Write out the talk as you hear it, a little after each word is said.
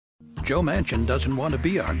Joe Manchin doesn't want to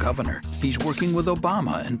be our governor. He's working with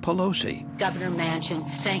Obama and Pelosi. Governor Manchin,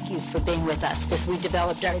 thank you for being with us as we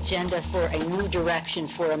developed our agenda for a new direction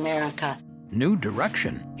for America. New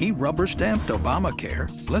direction? He rubber-stamped Obamacare.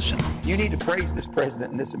 Listen. You need to praise this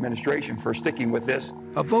president and this administration for sticking with this.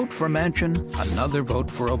 A vote for Manchin, another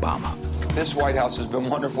vote for Obama. This White House has been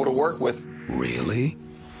wonderful to work with. Really?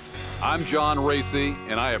 I'm John Raese,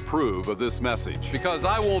 and I approve of this message because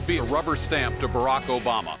I won't be a rubber stamp to Barack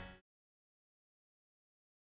Obama.